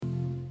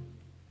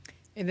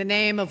In the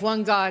name of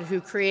one God who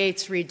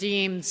creates,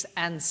 redeems,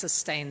 and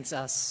sustains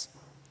us.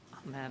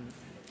 Amen.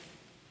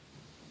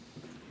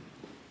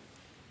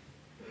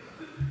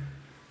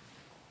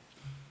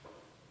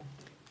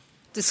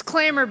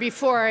 Disclaimer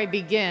before I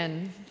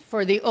begin.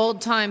 For the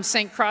old-time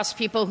St. Cross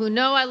people who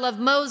know I love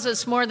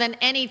Moses more than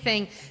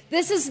anything,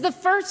 this is the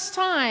first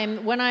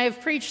time when I have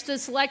preached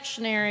this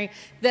lectionary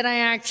that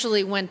I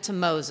actually went to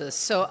Moses.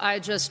 So I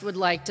just would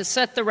like to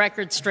set the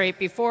record straight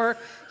before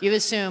you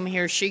assume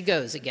here she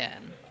goes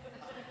again.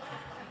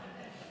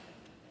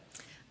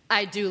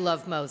 I do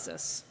love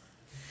Moses.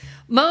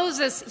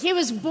 Moses, he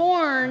was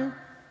born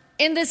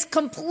in this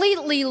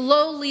completely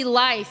lowly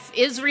life,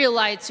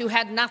 Israelites who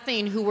had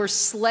nothing, who were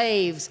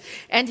slaves,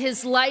 and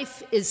his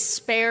life is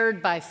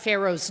spared by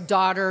Pharaoh's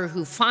daughter,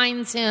 who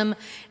finds him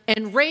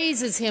and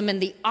raises him in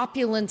the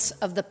opulence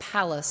of the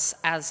palace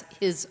as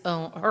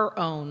her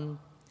own.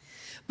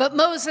 But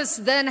Moses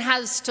then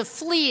has to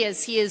flee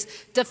as he is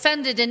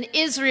defended an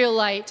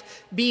Israelite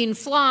being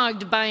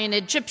flogged by an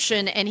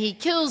Egyptian, and he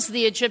kills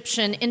the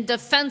Egyptian in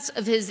defense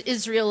of his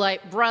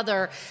Israelite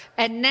brother.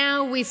 And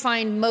now we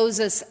find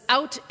Moses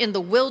out in the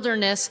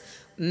wilderness,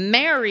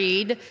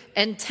 married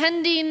and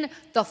tending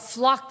the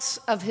flocks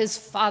of his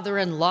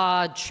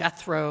father-in-law,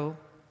 Jethro.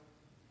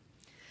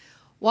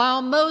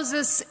 While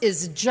Moses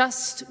is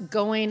just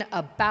going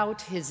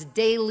about his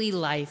daily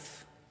life,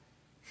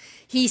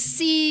 he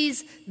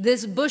sees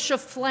this bush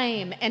of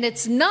flame, and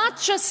it's not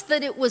just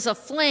that it was a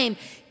flame,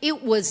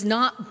 it was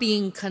not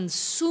being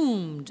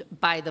consumed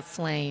by the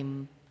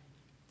flame.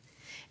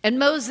 And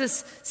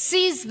Moses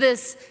sees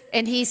this,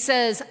 and he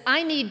says,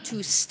 I need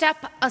to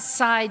step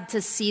aside to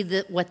see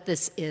what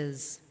this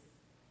is.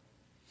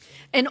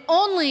 And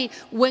only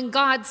when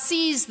God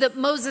sees that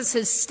Moses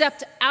has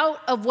stepped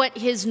out of what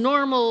his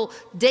normal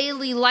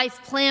daily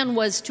life plan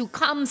was to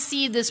come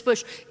see this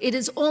bush, it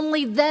is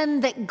only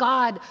then that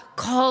God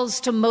calls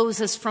to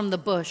Moses from the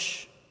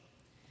bush.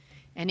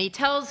 And he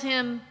tells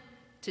him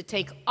to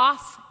take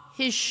off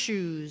his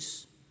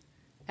shoes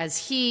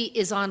as he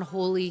is on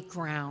holy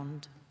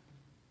ground.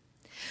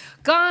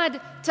 God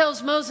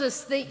tells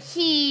Moses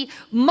that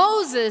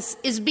Moses,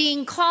 is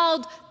being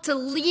called to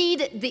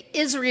lead the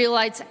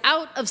Israelites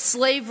out of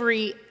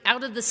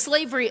the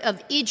slavery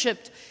of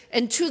Egypt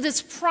and to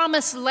this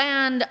promised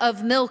land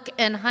of milk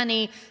and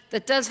honey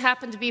that does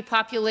happen to be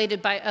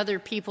populated by other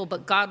people,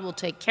 but God will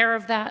take care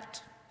of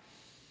that.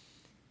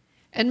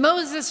 And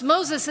Moses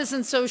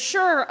isn't so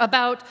sure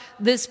about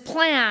this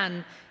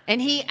plan, and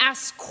he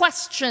asks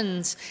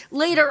questions.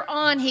 Later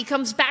on, he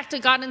comes back to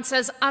God and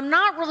says, I'm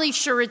not really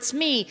sure it's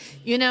me.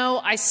 You know,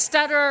 I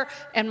stutter,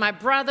 and my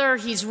brother,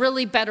 he's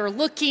really better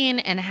looking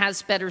and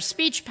has better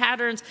speech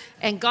patterns.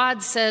 And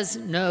God says,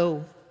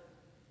 no.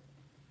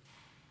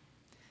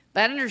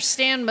 But I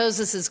understand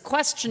Moses'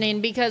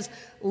 questioning, because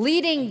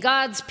leading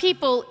God's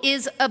people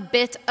is a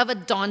bit of a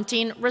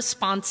daunting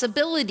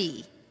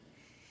responsibility.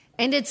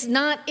 And it's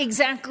not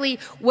exactly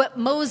what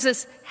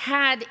Moses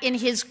had in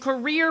his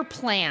career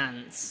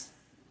plans.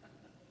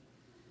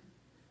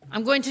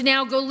 I'm going to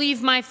now go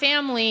leave my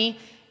family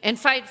and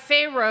fight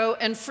Pharaoh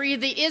and free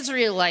the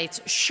Israelites.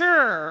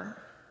 Sure.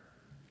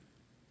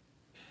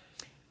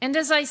 And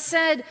as I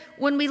said,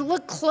 when we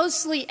look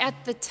closely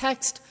at the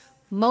text,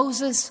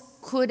 Moses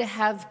could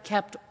have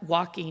kept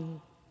walking.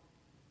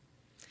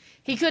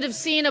 He could have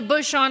seen a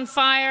bush on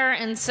fire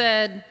and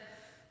said,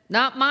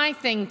 not my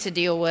thing to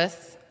deal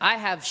with. I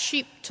have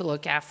sheep to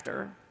look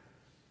after.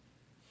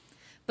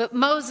 But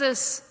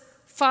Moses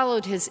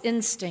followed his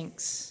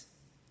instincts.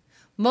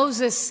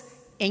 Moses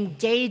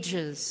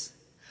engages.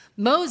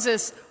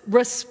 Moses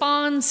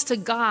responds to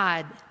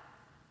God.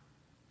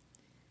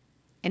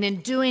 And in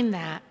doing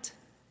that,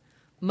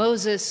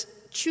 Moses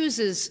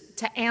chooses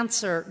to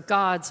answer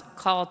God's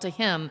call to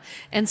him.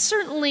 And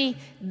certainly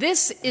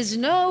this is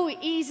no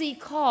easy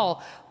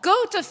call.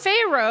 Go to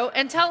Pharaoh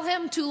and tell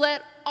him to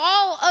let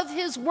all of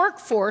his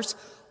workforce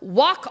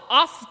walk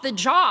off the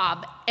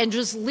job and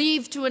just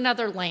leave to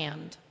another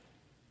land.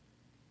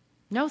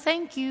 No,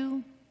 thank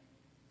you.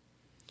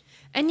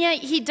 And yet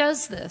he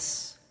does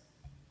this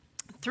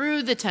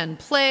through the 10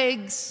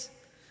 plagues,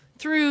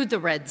 through the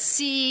Red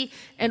Sea,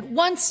 and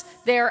once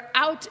they're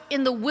out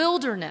in the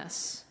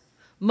wilderness,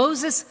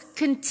 Moses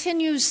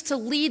continues to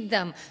lead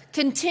them,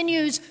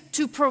 continues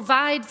to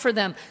provide for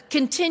them,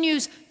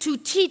 continues to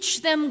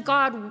teach them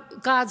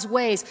God's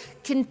ways,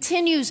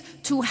 continues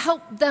to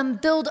help them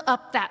build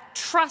up that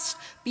trust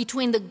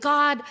between the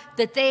God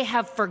that they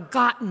have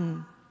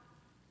forgotten,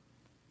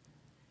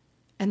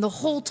 and the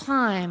whole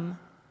time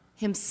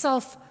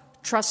himself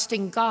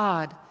trusting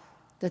God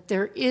that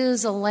there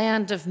is a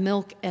land of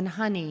milk and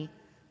honey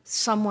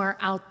somewhere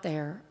out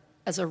there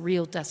as a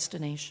real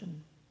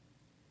destination.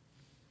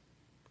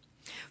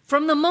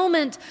 From the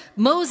moment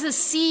Moses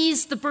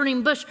sees the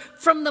burning bush,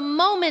 from the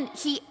moment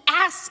he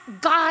asks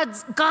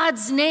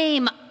God's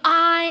name,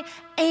 I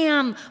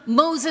am,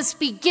 Moses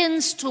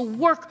begins to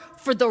work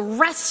for the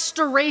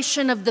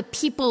restoration of the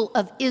people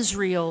of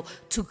Israel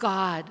to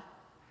God.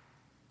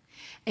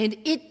 And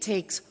it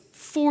takes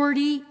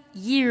 40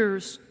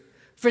 years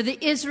for the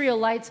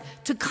Israelites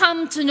to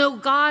come to know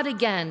God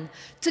again,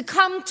 to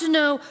come to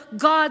know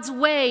God's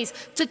ways,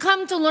 to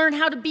come to learn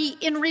how to be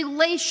in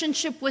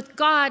relationship with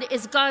God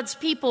as God's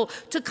people,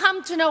 to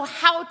come to know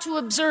how to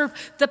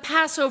observe the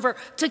Passover,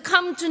 to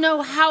come to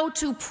know how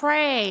to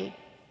pray.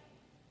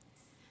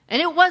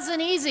 And it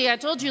wasn't easy. I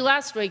told you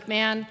last week,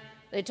 man,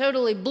 they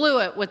totally blew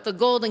it with the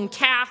golden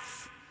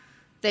calf.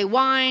 They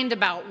whined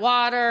about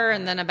water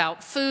and then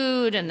about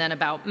food and then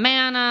about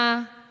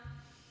manna.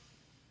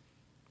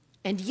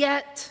 And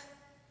yet,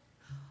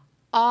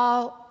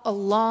 all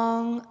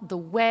along the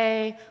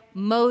way,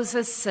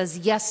 Moses says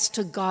yes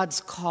to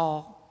God's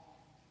call.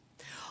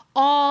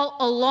 All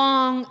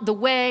along the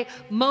way,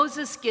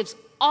 Moses gives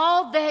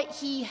all that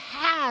he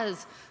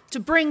has to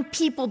bring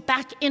people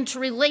back into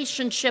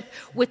relationship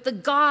with the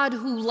God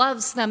who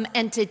loves them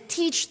and to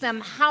teach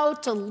them how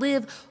to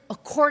live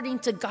according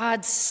to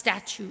God's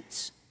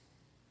statutes.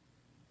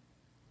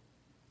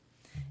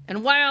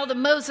 And while the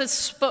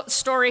Moses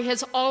story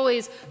has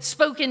always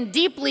spoken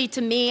deeply to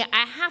me,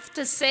 I have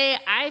to say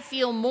I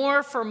feel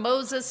more for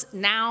Moses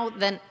now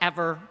than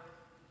ever.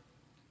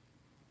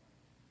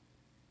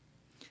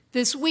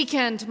 This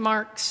weekend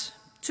marks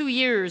 2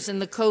 years in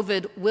the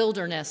COVID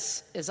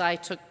wilderness, as I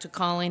took to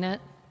calling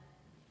it.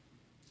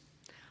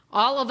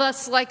 All of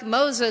us, like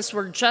Moses,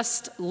 were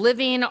just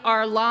living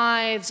our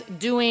lives,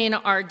 doing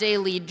our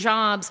daily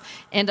jobs,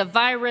 and a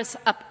virus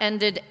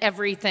upended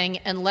everything.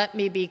 And let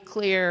me be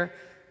clear,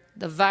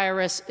 the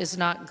virus is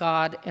not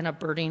God in a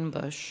burning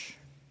bush.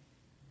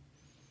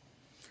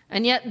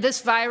 And yet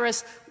this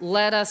virus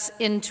led us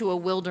into a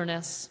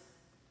wilderness.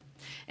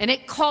 And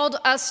it called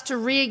us to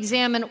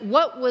re-examine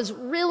what was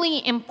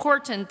really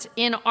important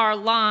in our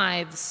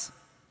lives.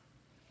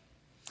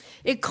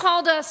 It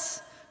called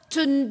us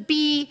to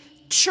be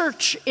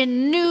church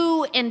in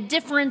new and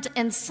different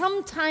and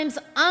sometimes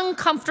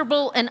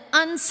uncomfortable and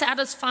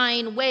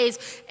unsatisfying ways,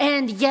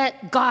 and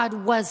yet God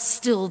was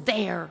still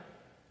there.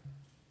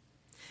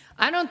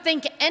 I don't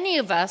think any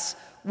of us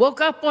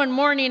woke up one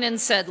morning and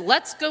said,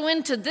 let's go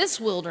into this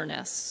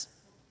wilderness.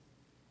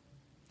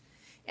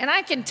 And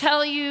I can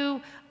tell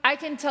you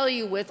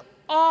with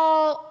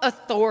all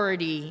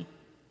authority,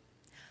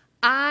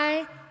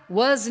 I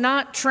was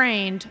not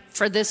trained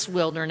for this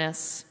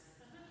wilderness.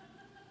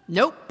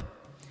 Nope.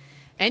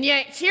 And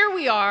yet here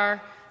we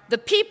are, the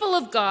people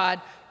of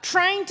God,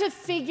 trying to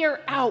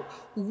figure out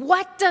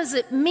what does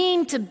it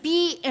mean to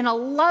be in a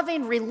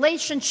loving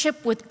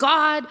relationship with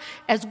God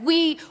as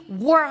we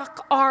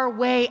work our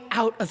way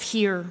out of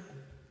here.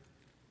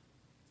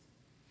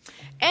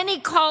 Any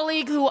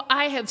colleague who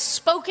I have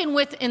spoken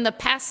with in the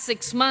past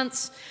 6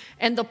 months,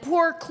 and the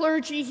poor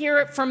clergy hear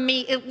it from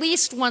me at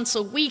least once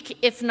a week,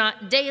 if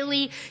not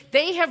daily,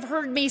 they have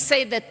heard me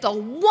say that the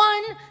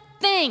one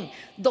thing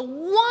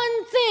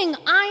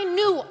I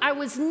knew I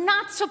was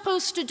not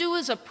supposed to do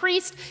as a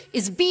priest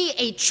is be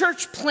a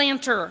church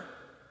planter.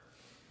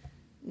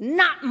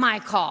 Not my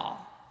call.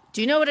 Do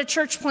you know what a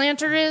church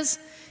planter is?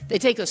 They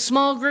take a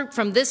small group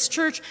from this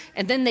church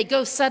and then they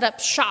go set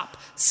up shop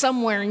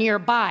somewhere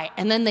nearby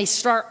and then they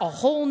start a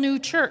whole new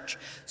church.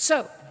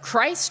 So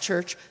Christ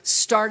Church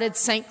started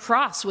St.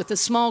 Cross with a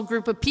small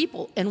group of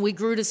people, and we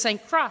grew to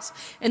St. Cross.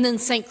 And then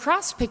St.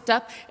 Cross picked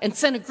up and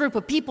sent a group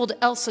of people to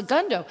El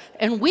Segundo,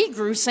 and we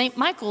grew St.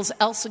 Michael's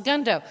El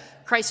Segundo.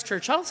 Christ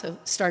Church also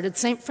started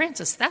St.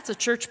 Francis. That's a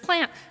church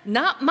plant.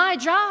 Not my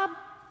job.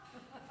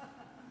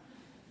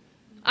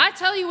 I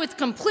tell you with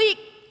complete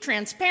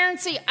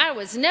transparency, I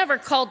was never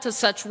called to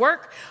such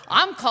work.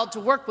 I'm called to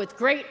work with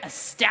great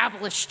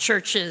established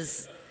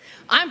churches.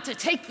 I'm to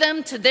take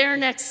them to their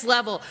next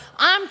level.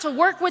 I'm to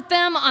work with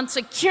them on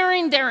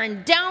securing their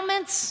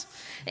endowments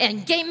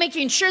and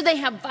making sure they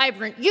have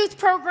vibrant youth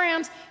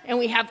programs and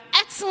we have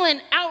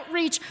excellent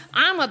outreach.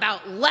 I'm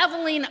about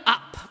leveling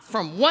up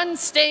from one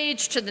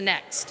stage to the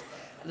next.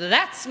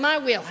 That's my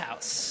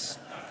wheelhouse.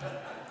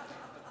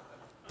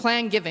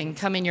 Plan giving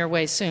coming your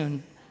way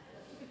soon.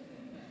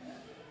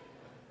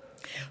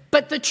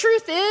 But the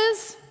truth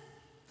is,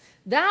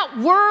 that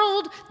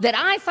world that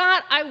I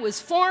thought I was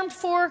formed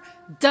for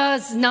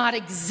does not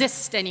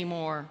exist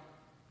anymore.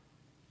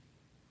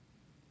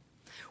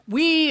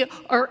 We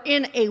are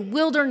in a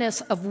wilderness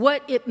of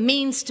what it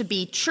means to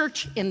be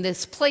church in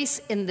this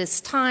place, in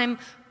this time,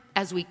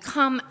 as we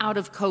come out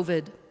of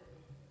COVID.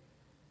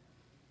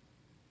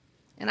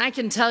 And I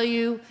can tell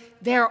you,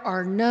 there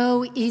are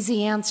no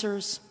easy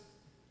answers.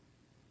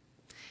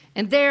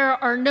 And there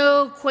are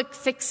no quick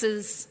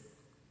fixes.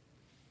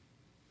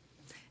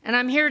 And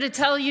I'm here to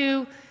tell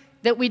you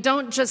that we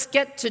don't just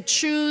get to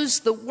choose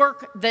the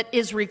work that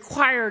is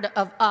required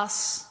of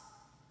us,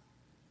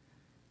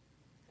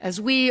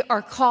 as we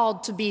are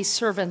called to be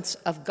servants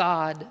of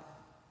God.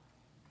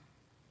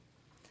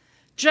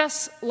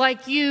 Just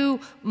like you,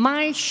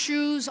 my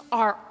shoes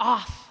are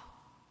off.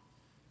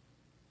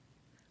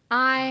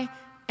 I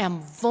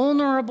am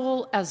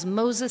vulnerable as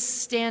Moses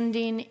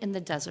standing in the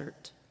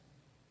desert.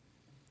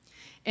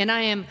 And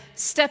I am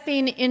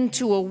stepping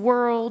into a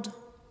world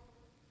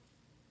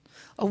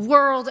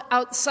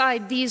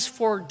outside these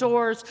four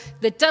doors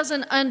that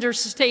doesn't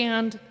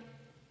understand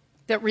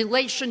that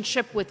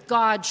relationship with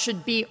God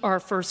should be our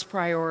first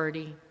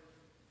priority.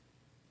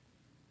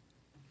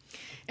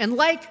 And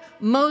like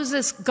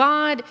Moses,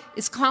 God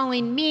is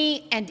calling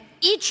me and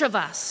each of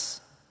us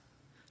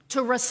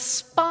to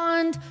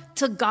respond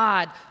to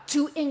God,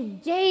 to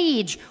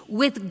engage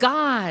with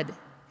God.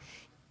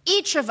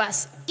 Each of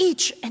us,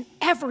 each and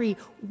every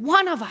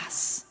one of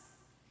us,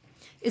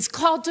 is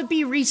called to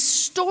be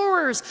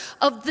restorers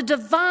of the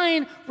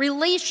divine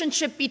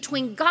relationship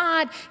between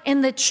God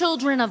and the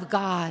children of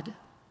God.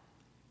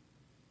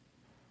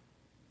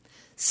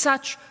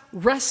 Such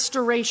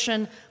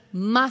restoration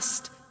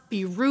must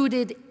be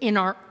rooted in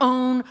our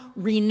own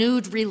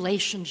renewed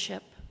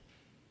relationship.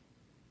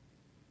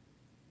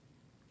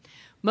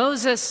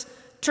 Moses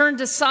turned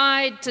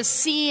aside to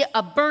see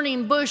a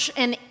burning bush,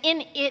 and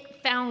in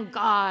it found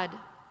God.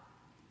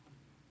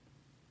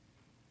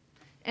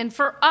 And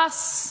for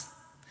us,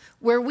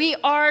 where we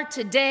are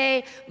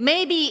today,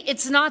 maybe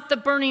it's not the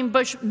burning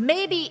bush,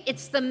 maybe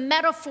it's the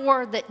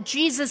metaphor that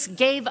Jesus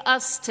gave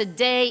us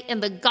today in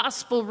the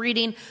gospel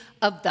reading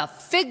of the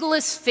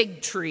figless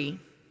fig tree.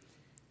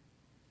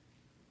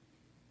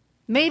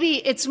 Maybe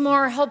it's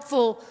more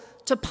helpful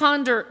to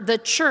ponder the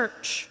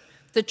church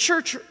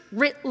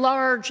writ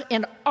large,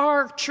 and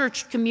our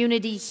church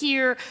community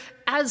here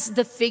as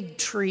the fig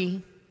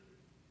tree.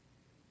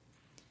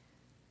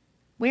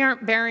 We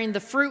aren't bearing the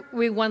fruit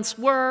we once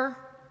were.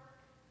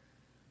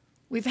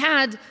 We've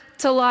had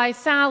to lie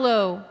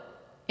fallow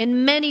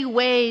in many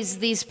ways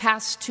these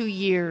past 2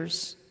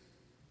 years.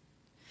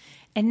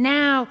 And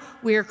now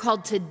we are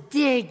called to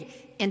dig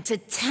and to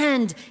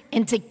tend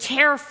and to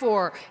care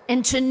for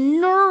and to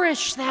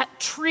nourish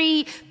that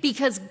tree,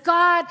 because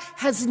God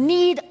has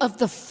need of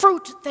the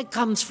fruit that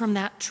comes from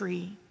that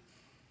tree.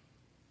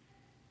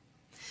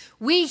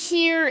 We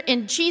hear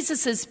in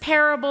Jesus'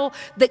 parable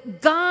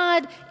that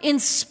God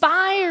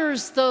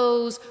inspires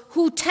those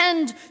who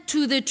tend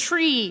to the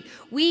tree.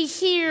 We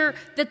hear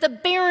that the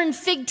barren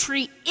fig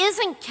tree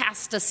isn't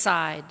cast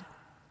aside,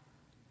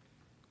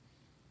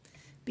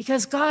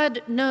 because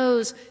God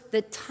knows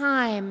that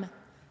time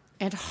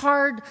and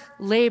hard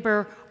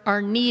labor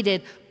are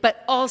needed,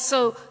 but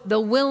also the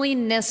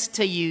willingness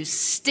to use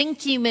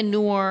stinky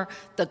manure,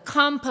 the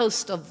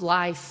compost of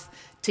life,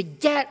 to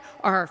get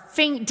our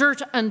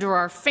dirt under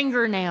our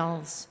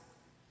fingernails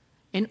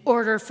in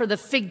order for the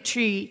fig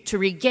tree to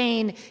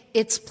regain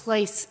its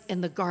place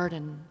in the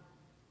garden.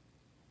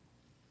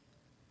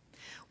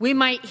 We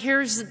might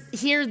hear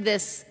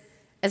this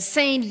as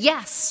saying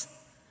yes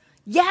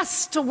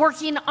to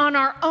working on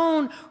our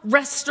own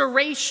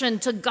restoration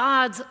to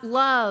God's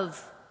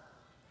love.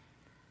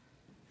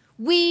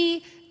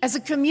 We, as a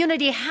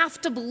community,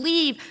 have to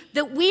believe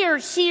that we are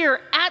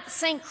here at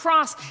St.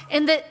 Cross,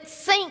 and that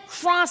St.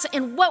 Cross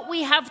and what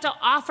we have to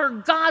offer,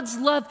 God's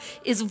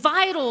love, is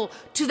vital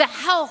to the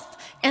health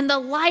and the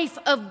life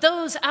of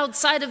those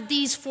outside of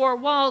these four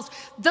walls,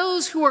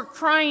 those who are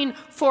crying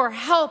for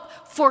help,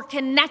 for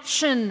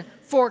connection,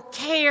 for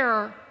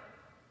care.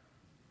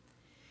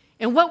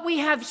 And what we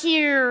have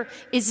here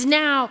is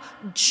now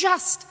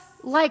just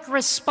like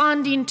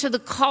responding to the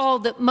call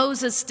that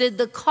Moses did,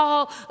 the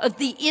call of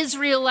the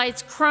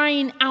Israelites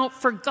crying out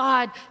for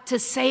God to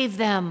save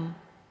them.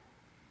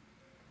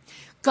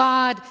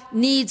 God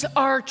needs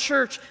our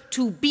church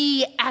to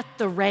be at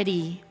the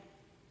ready.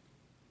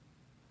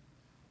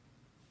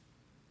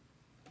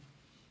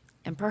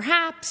 And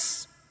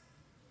perhaps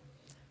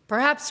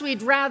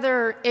we'd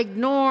rather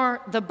ignore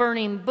the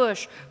burning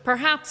bush.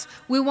 Perhaps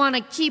we want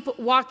to keep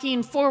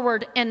walking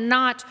forward and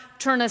not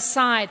turn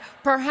aside.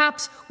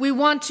 Perhaps we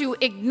want to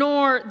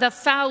ignore the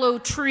fallow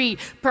tree.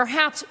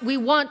 Perhaps we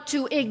want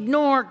to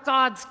ignore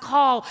God's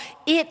call.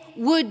 It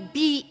would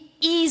be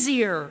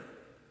easier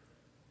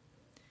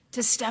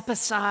to step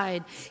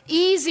aside,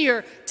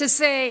 easier to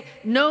say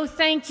no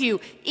thank you,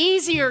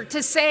 easier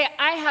to say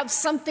I have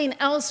something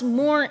else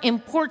more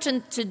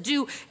important to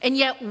do. And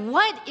yet,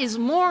 what is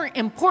more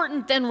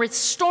important than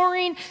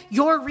restoring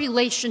your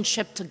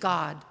relationship to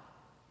God?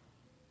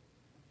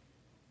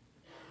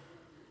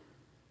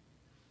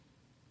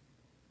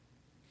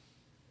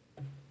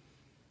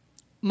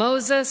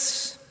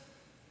 Moses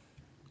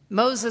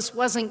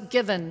wasn't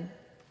given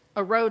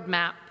a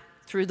roadmap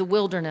through the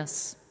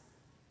wilderness.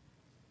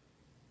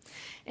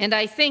 And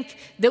I think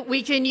that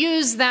we can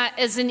use that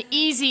as an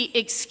easy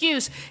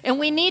excuse. And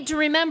we need to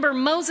remember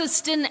Moses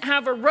didn't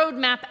have a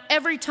roadmap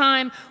every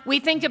time we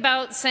think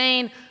about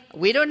saying,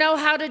 we don't know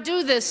how to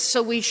do this,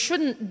 so we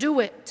shouldn't do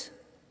it.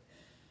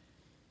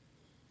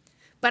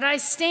 But I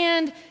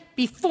stand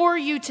before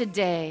you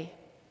today.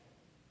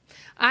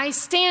 I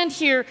stand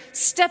here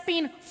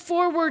stepping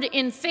forward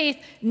in faith,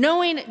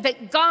 knowing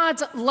that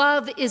God's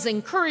love is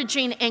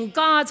encouraging and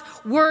God's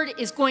word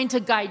is going to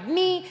guide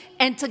me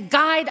and to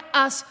guide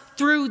us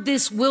through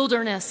this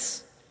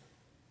wilderness.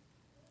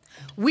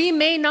 We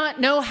may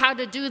not know how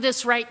to do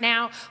this right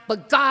now,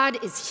 but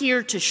God is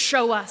here to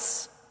show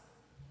us.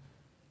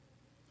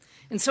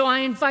 And so I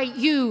invite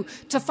you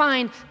to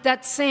find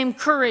that same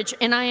courage,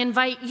 and I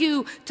invite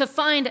you to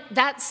find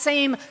that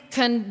same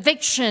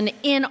conviction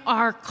in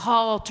our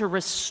call to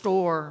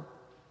restore.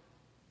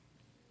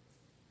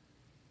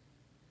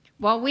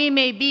 While we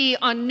may be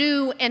on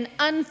new and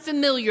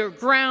unfamiliar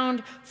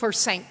ground for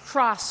St.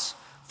 Cross,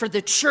 for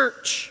the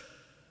church,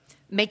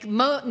 make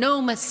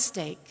no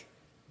mistake.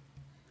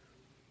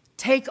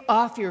 Take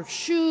off your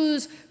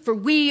shoes, for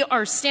we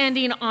are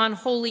standing on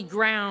holy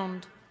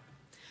ground.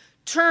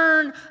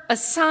 Turn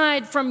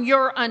aside from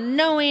your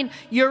unknowing,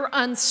 your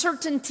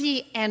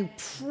uncertainty, and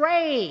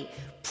pray.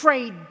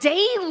 Pray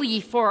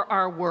daily for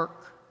our work.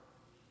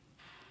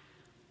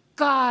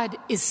 God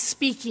is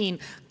speaking.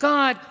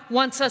 God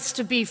wants us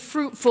to be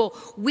fruitful.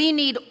 We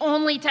need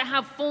only to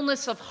have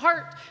fullness of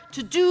heart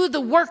to do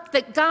the work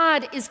that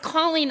God is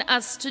calling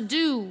us to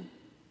do.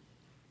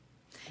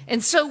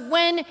 And so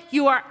when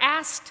you are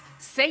asked,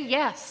 say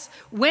yes.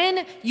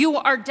 When you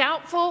are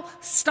doubtful,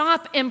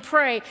 stop and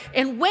pray.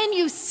 And when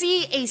you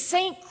see a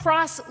St.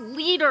 Cross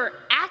leader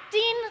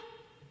acting,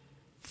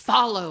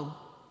 follow.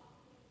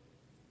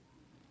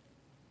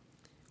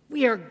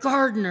 We are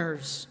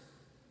gardeners,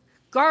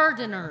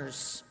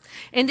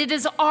 and it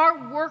is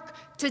our work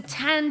to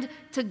tend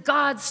to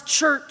God's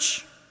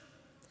church,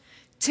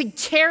 to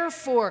care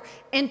for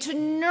and to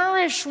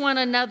nourish one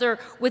another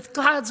with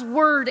God's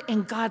word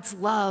and God's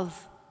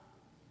love,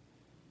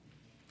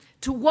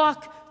 to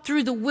walk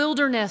through the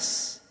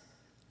wilderness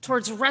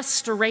towards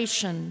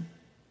restoration,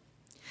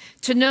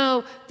 to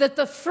know that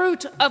the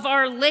fruit of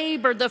our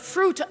labor, the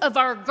fruit of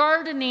our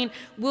gardening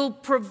will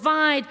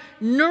provide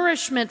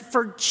nourishment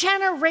for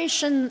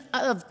generations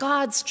of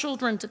God's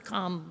children to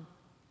come.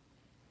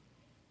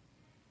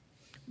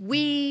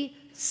 We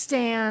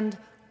stand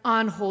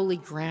on holy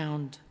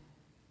ground,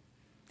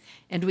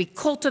 and we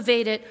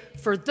cultivate it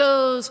for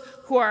those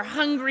who are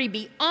hungry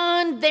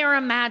beyond their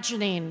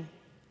imagining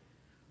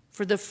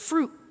for the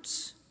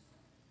fruits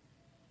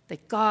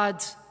that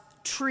God's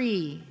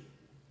tree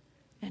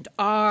and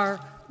our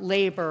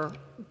labor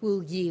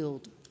will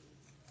yield.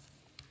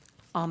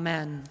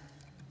 Amen.